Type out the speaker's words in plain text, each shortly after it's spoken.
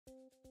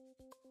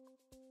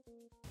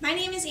My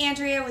name is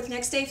Andrea with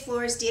Next Day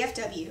Floors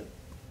DFW,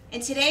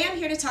 and today I'm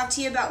here to talk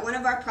to you about one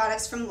of our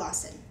products from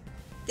Lawson.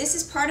 This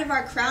is part of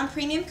our Crown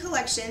Premium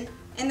collection,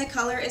 and the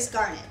color is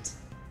Garnet.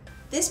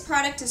 This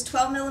product is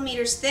 12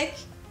 millimeters thick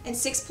and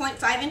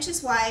 6.5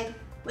 inches wide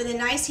with a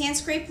nice hand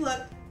scrape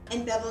look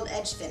and beveled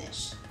edge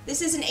finish.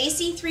 This is an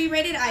AC3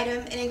 rated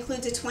item and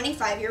includes a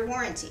 25-year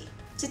warranty.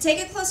 To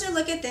take a closer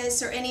look at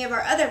this or any of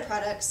our other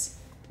products,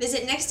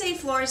 visit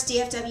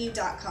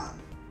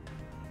nextdayfloorsdfw.com.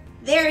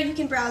 There you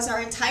can browse our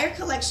entire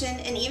collection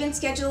and even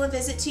schedule a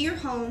visit to your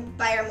home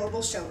by our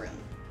mobile showroom.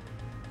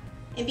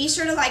 And be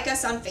sure to like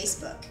us on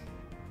Facebook.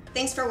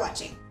 Thanks for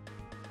watching.